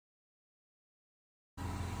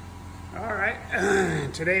All right,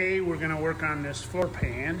 today we're gonna work on this floor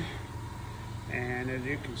pan, and as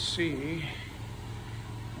you can see,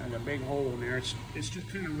 there's a big hole in there. It's just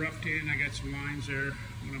kind of roughed in. I got some lines there.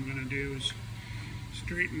 What I'm gonna do is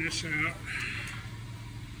straighten this out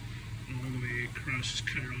all the way across, just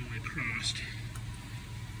cut it all the way across,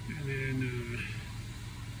 and then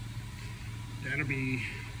that'll be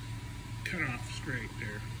cut off straight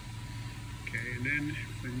there. Okay, and then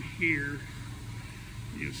from here,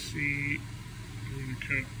 you'll see I'm going to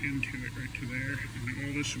cut into it right to there, and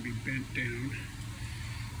all this will be bent down.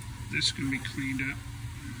 This is going to be cleaned up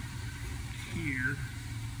here.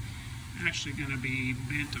 Actually going to be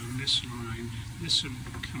bent on this line. This will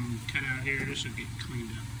come cut out here, this will get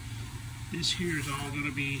cleaned up. This here is all going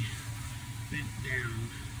to be bent down.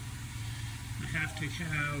 I have to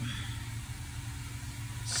have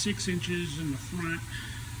 6 inches in the front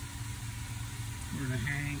where to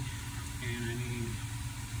hang, and I need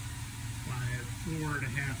 4.5,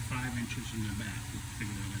 5 inches in the back. We'll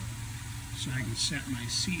figure that out. So I can set my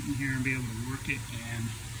seat in here and be able to work it and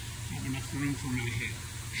have enough room for my head.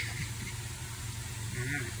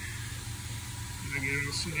 Alright. Now I get it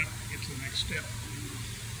all set up, get to the next step,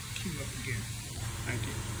 cue up again. Thank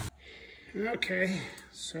you. Okay,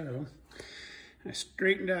 so I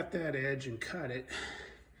straightened out that edge and cut it.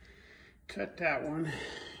 Cut that one.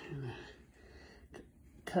 And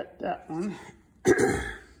cut that one.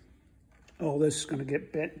 Oh, this is going to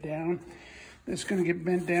get bent down. This is going to get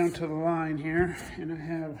bent down to the line here, and I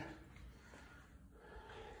have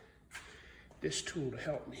this tool to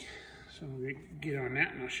help me. So I'm going to get on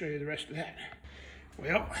that, and I'll show you the rest of that.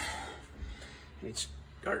 Well, it's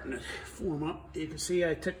starting to form up. You can see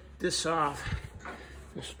I took this off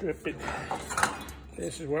to strip it.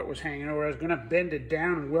 This is what was hanging over. I was going to bend it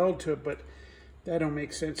down and weld to it, but that don't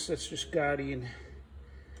make sense. That's just gaudy, and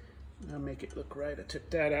I'll make it look right. I took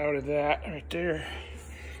that out of that right there.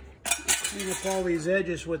 Clean up all these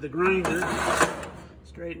edges with the grinder.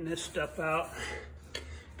 Straighten this stuff out.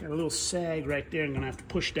 Got a little sag right there. I'm gonna have to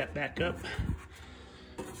push that back up,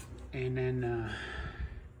 and then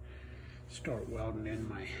start welding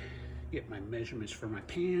in get my measurements for my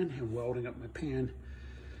pan and welding up my pan,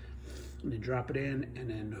 and then drop it in and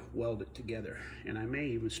then weld it together. And I may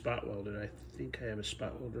even spot weld it. I think I have a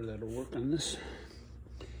spot welder that'll work on this.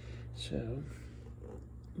 So,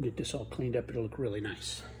 get this all cleaned up, it'll look really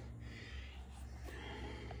nice.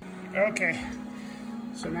 Okay,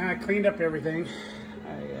 so now I cleaned up everything.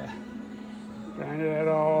 I grinded that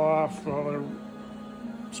all off, all the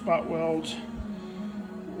spot welds,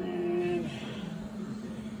 and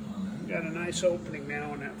got a nice opening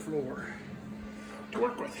now on that floor to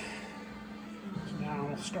work with. So now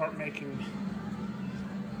I'll start making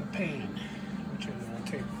the pan, which is going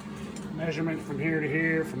to take measurement from here to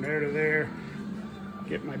here, from there to there,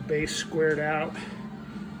 get my base squared out,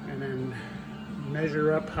 and then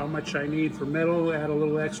measure up how much I need for metal, add a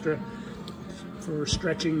little extra for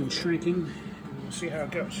stretching and shrinking, and we'll see how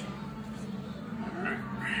it goes. All right.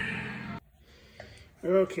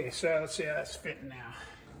 Okay, so let's see how that's fitting now.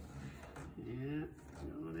 Yeah,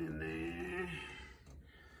 going in there.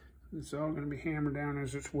 It's all going to be hammered down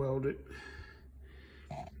as it's welded.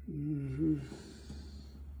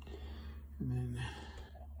 And then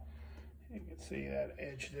you can see that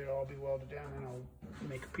edge there all be welded down, and I'll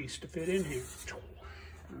make a piece to fit in here.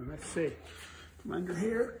 And let's see, from under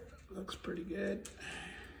here, looks pretty good.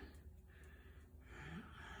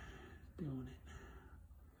 Doing it.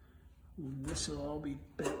 And this will all be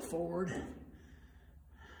bent forward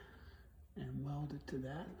and welded to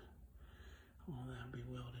that. All that'll be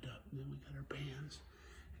welded up. And then we got our pans,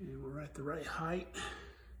 and we're at the right height.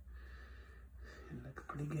 It looks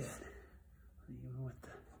pretty good. Even with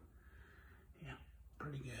the, yeah,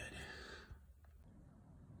 pretty good.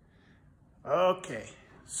 Okay,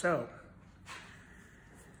 so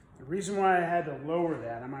the reason why I had to lower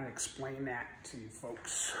that, I might explain that to you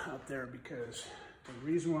folks out there, because the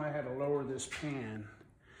reason why I had to lower this pan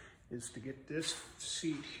is to get this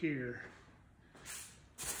seat here,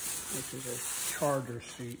 which is a Charger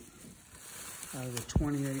seat out of the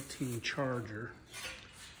 2018 Charger.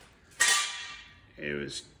 It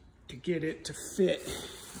was to get it to fit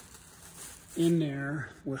in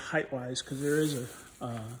there with height-wise, because there is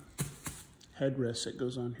a headrest that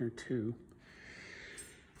goes on here too.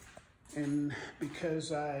 And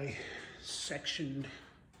because I sectioned,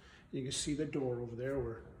 you can see the door over there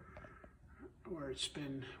where it's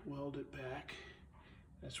been welded back.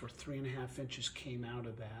 That's where 3.5 inches came out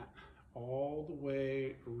of that, all the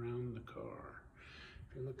way around the car.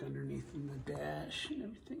 If you look underneath in the dash and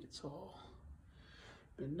everything, it's all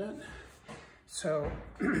been done. So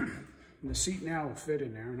And the seat now will fit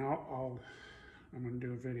in there, and I'm going to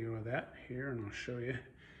do a video of that here, and I'll show you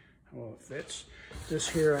how well it fits. This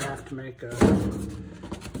here I have to make a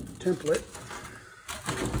template.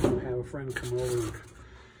 I'll have a friend come over and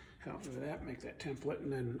help me with that, make that template,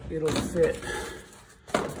 and then it'll fit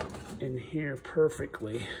in here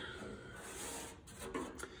perfectly.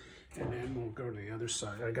 And then we'll go to the other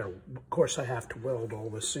side. Of course I have to weld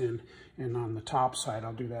all this in, and on the top side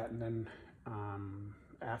I'll do that, and then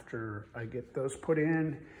after I get those put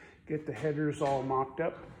in, get the headers all mocked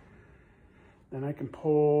up, then I can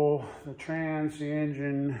pull the trans, the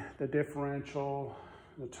engine, the differential,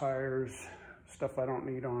 the tires, stuff I don't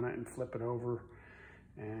need on it, and flip it over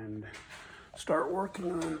and start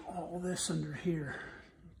working on all this under here.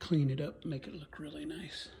 Clean it up, make it look really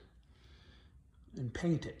nice. And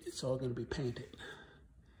paint it. It's all going to be painted.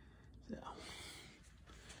 So,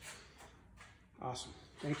 awesome.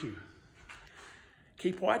 Thank you.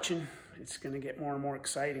 Keep watching. It's going to get more and more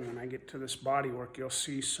exciting. When I get to this bodywork, you'll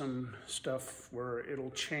see some stuff where it'll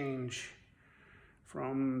change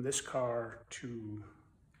from this car to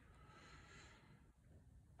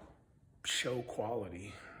show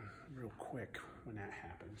quality real quick when that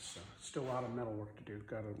happens. So, still a lot of metal work to do.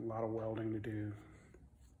 Got a lot of welding to do.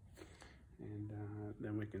 And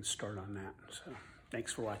then we can start on that. So,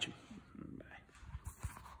 thanks for watching.